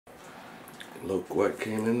Look what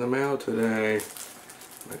came in the mail today.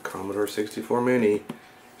 My Commodore 64 Mini.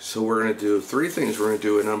 So we're going to do three things. We're going to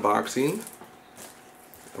do an unboxing.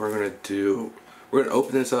 We're going to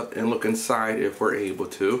open this up and look inside if we're able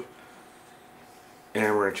to.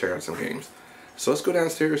 And we're going to check out some games. So let's go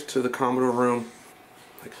downstairs to the Commodore room.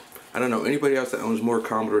 I don't know anybody else that owns more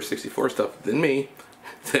Commodore 64 stuff than me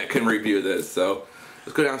that can review this. So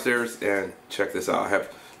let's go downstairs and check this out. I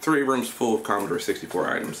have 3 rooms full of Commodore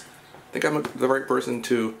 64 items. I think I'm the right person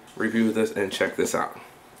to review this and check this out.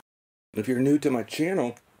 If you're new to my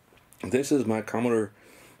channel, this is my Commodore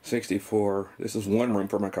 64. This is one room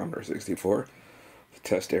for my Commodore 64. The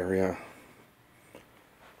test area.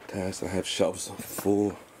 I have shelves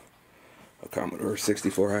full of Commodore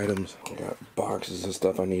 64 items. I got boxes of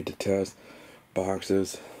stuff I need to test.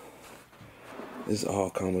 Boxes. This is all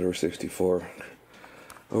Commodore 64.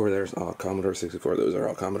 Over there's all Commodore 64. Those are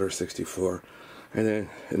all Commodore 64. And then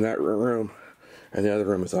in that room and the other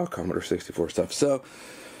room is all Commodore 64 stuff. So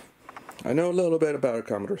I know a little bit about a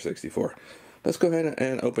Commodore 64. Let's go ahead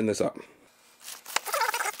and open this up.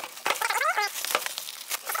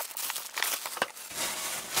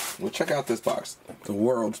 We'll check out this box. The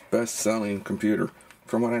world's best-selling computer.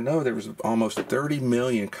 From what I know, there was almost 30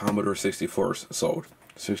 million Commodore 64s sold.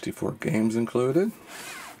 64 games included.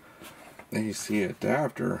 AC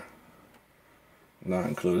adapter not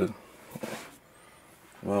included.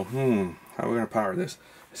 Well, how are we going to power this?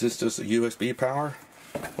 Is this just a USB power?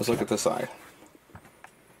 Let's look at the side.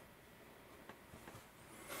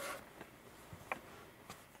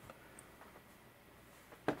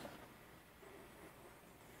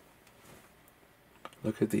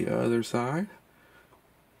 Look at the other side.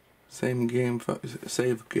 Same game,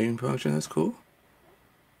 save game function. That's cool.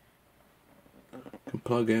 Can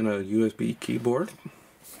plug in a USB keyboard.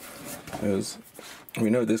 As we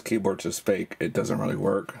know, this keyboard's just fake. It doesn't really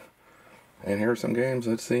work. And here are some games.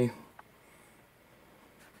 Let's see.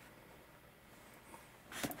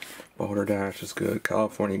 Boulder Dash is good.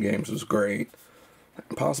 California Games was great.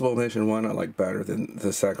 Impossible Mission 1 I like better than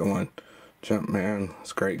the second one. Jumpman,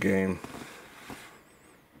 it's a great game.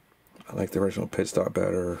 I like the original Pit Stop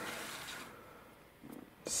better.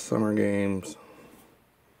 Summer Games.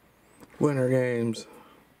 Winter Games.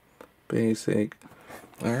 Basic.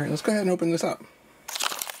 Alright, let's go ahead and open this up.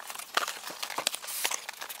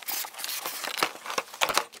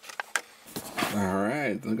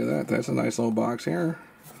 Alright, look at that. That's a nice little box here.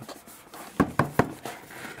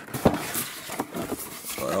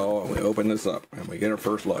 Well, we open this up and we get our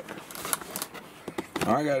first look.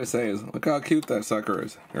 All I gotta say is, look how cute that sucker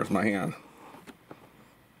is. Here's my hand.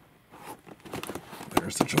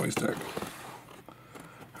 There's the joystick.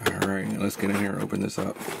 Alright, let's get in here and open this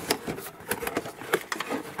up.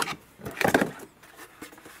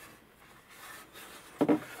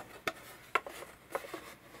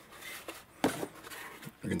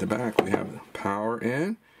 Look at the back, we have power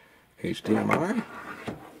in, HDMI,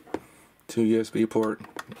 2 USB port,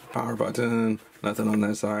 power button, nothing on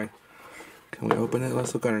that side. Can we open it?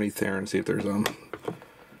 Let's look underneath there and see if there's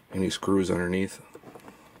any screws underneath.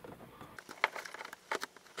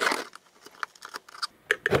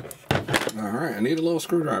 Alright, I need a little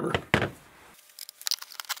screwdriver.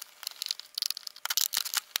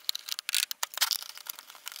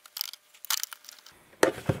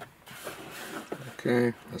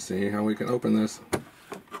 Okay, let's see how we can open this.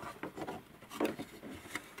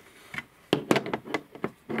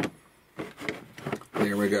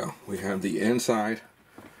 There we go. We have the inside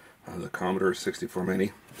of the Commodore 64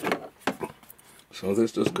 Mini. So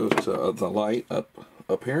this just goes to the light up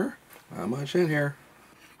here. Not much in here.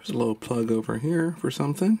 There's a little plug over here for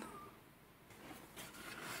something.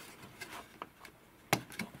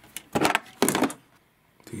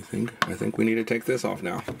 I think we need to take this off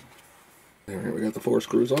now. Alright, we got the 4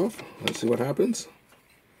 screws off. Let's see what happens.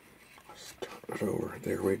 Start it over.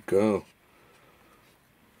 There we go.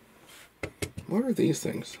 What are these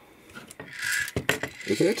things?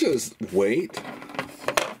 Is that just weight?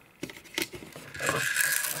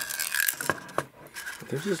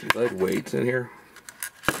 There's just lead weights in here.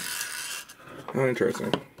 How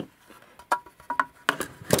interesting.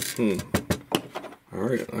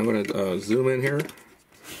 Alright, I'm going to zoom in here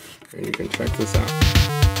and you can check this out.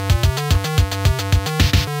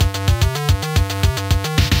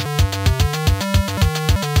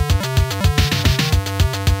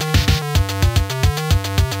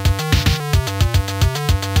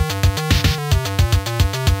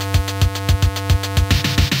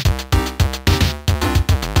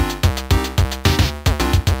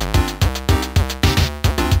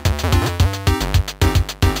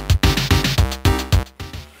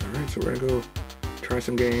 So we're gonna go try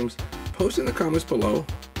some games. post in the comments below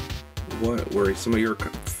what were some of your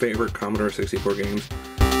favorite Commodore 64 games.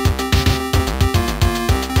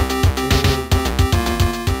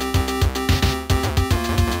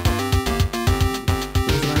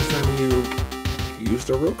 When's the last time you used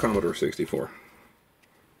a real Commodore 64?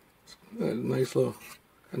 A nice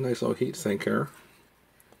little heat sink here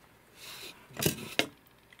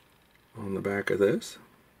on the back of this.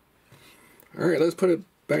 Alright, let's put it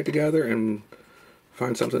back together and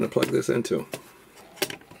find something to plug this into.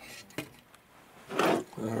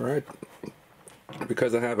 Alright,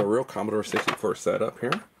 because I have a real Commodore 64 setup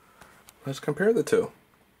here, let's compare the two.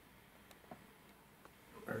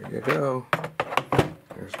 There you go.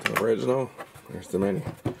 There's the original, there's the mini.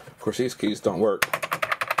 Of course, these keys don't work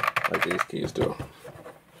like these keys do.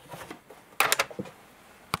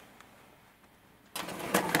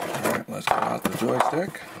 Alright, let's get out the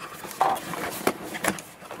joystick.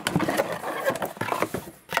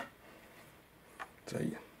 It's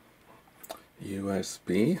a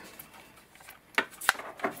USB.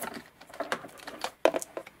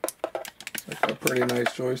 It's like a pretty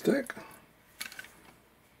nice joystick.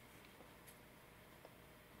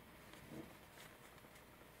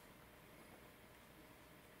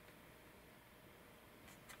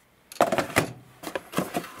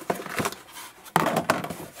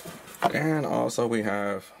 And also we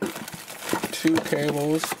have 2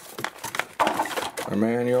 cables, a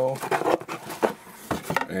manual,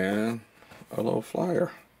 and a little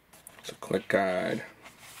flyer. It's a quick guide.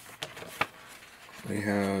 We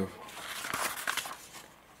have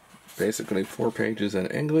basically 4 pages in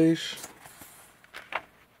English,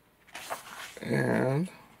 and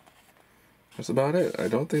that's about it. I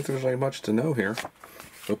don't think there's like much to know here.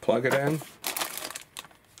 We'll plug it in,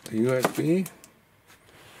 the USB.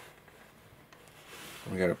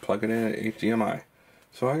 We gotta plug it in at HDMI.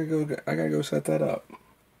 So I gotta go set that up.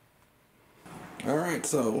 Alright,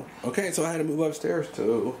 so I had to move upstairs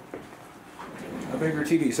to a bigger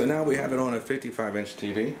TV. So now we have it on a 55-inch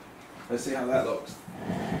TV. Let's see how that looks.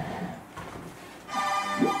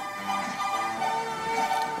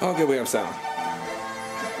 Okay, we have sound.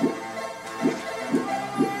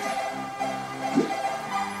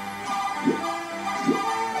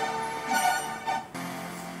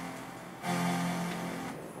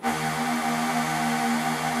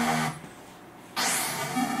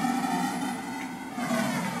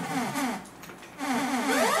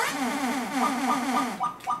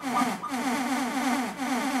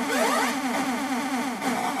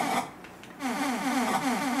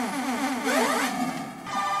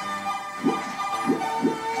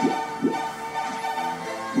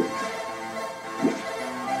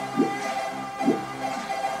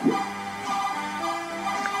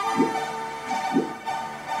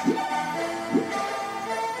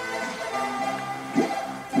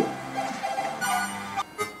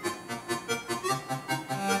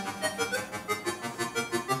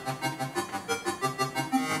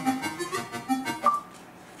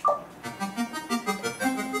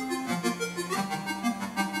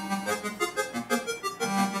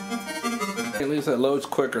 At least it loads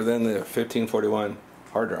quicker than the 1541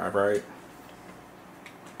 hard drive, right?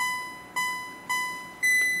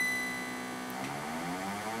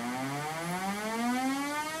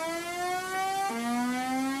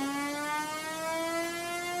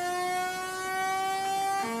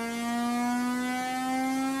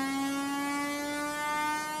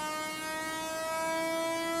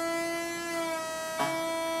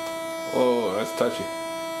 Oh, that's touchy.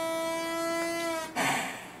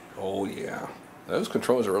 Oh yeah, those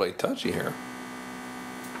controls are really touchy here.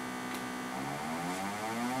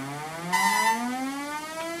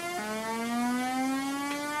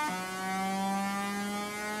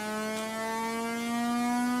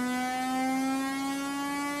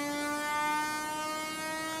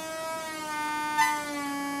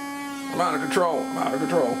 I'm out of control. I'm out of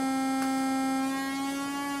control.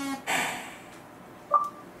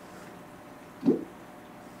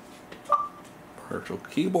 Virtual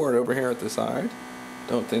keyboard over here at the side.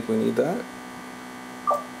 Don't think we need that.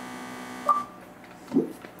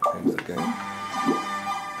 Change the game.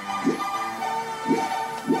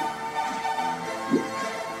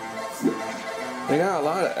 They got a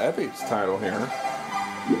lot of Epic's title here.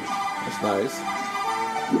 That's nice.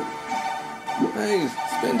 Hey,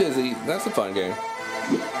 Spin Dizzy. That's a fun game.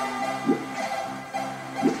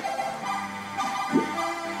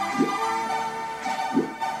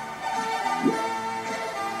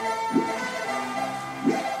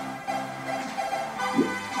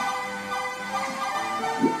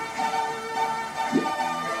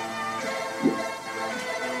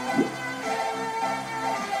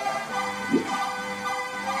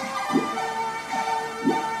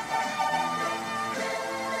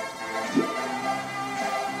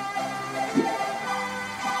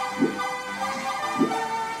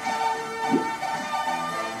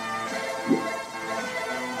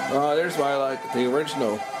 There's why I like the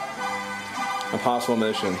original Impossible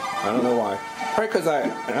Mission. I don't know why. Probably because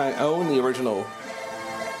I own the original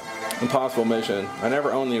Impossible Mission. I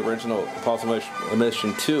never owned the original Impossible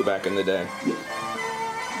Mission 2 back in the day.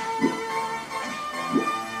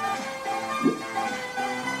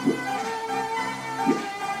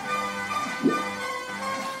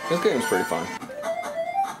 This game's pretty fun.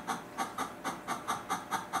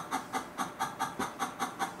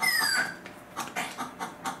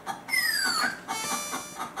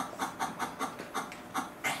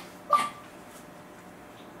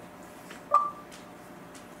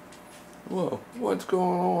 Whoa, what's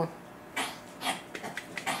going on?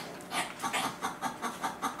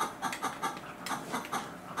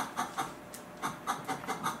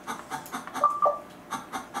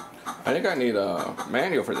 I think I need a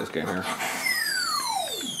manual for this game here.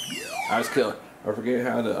 I forget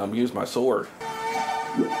how to use my sword.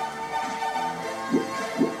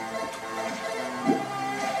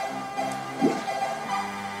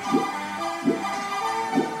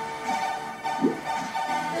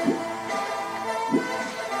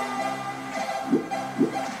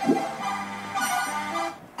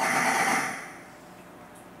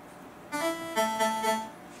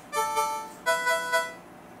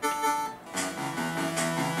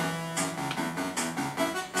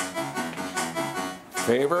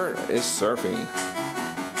 Favorite is surfing.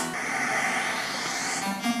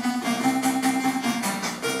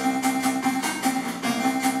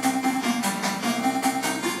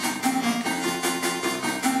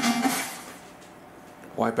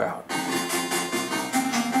 Wipeout.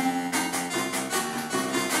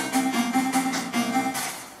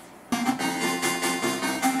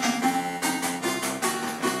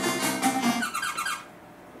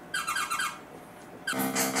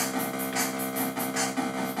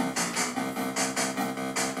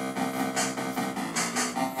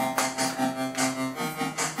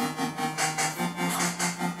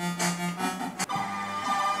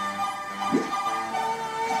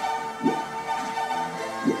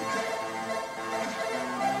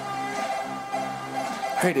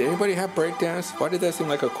 Hey, did anybody have breakdance? Why did that seem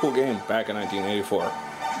like a cool game back in 1984?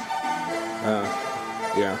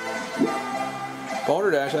 Yeah.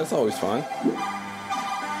 Boulder Dash, that's always fun.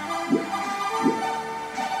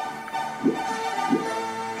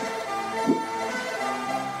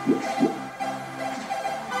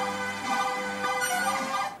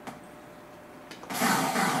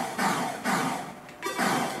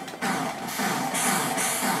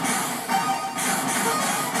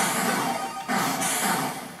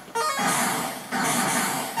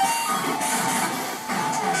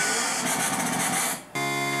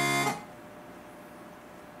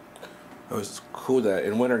 It was cool that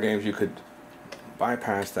in winter games you could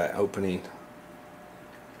bypass that opening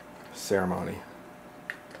ceremony.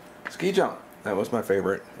 Ski jump, that was my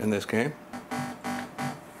favorite in this game.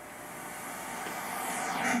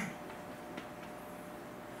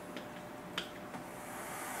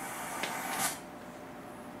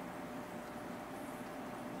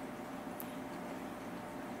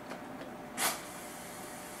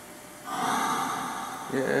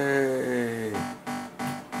 Yay!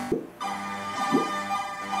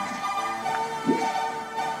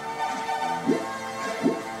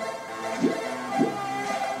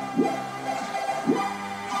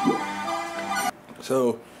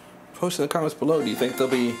 So, post in the comments below, do you think there'll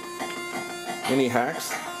be any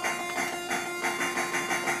hacks?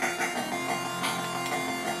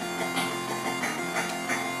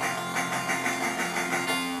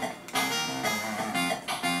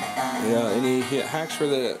 Yeah, any hacks for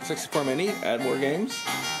the 64 Mini? Add more games?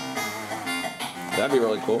 That'd be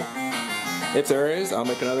really cool. If there is, I'll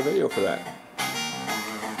make another video for that.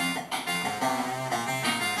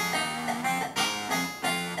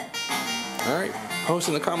 Alright, post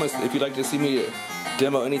in the comments if you'd like to see me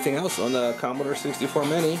demo anything else on the Commodore 64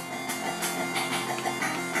 Mini.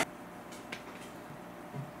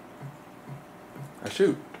 I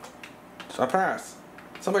shoot. I pass.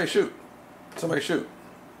 Somebody shoot. Somebody shoot.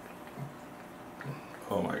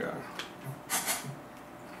 Oh my god.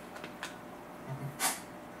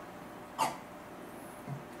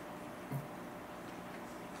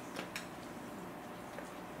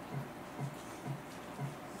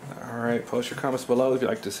 Alright, post your comments below if you'd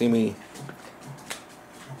like to see me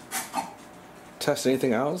test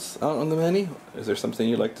anything else out on the Mini. Is there something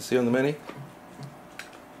you'd like to see on the Mini?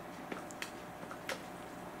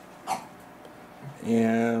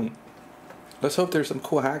 And let's hope there's some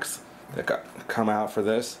cool hacks that come out for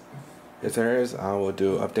this. If there is, I will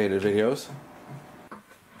do updated videos.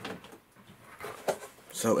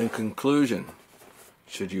 So in conclusion,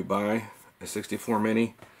 should you buy a 64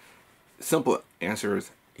 Mini? simple answer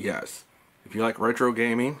is yes. If you like retro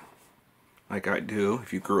gaming, like I do,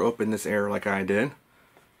 if you grew up in this era like I did,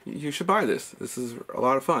 you should buy this. This is a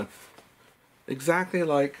lot of fun. Exactly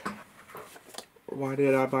like, why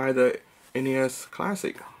did I buy the NES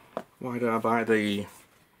Classic? Why did I buy the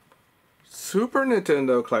Super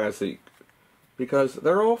Nintendo Classic? Because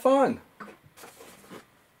they're all fun.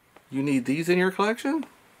 You need these in your collection,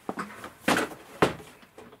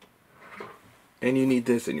 and you need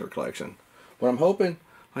this in your collection. What I'm hoping,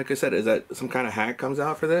 like I said, is that some kind of hack comes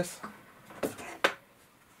out for this.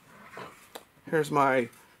 Here's my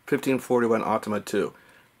 1541 Ultima 2.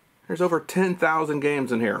 There's over 10,000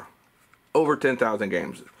 games in here. Over 10,000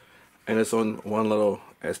 games. And it's on one little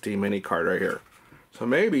SD mini card right here. So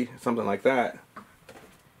maybe something like that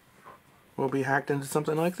will be hacked into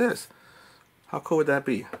something like this. How cool would that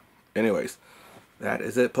be? Anyways, that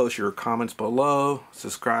is it. Post your comments below.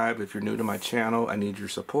 Subscribe if you're new to my channel. I need your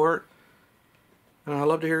support. And I'd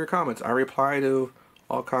love to hear your comments. I reply to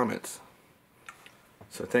all comments.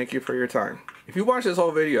 So thank you for your time. If you watch this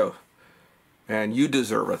whole video, and you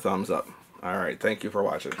deserve a thumbs up. Alright, thank you for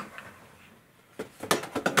watching.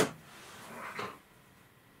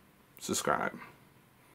 Subscribe.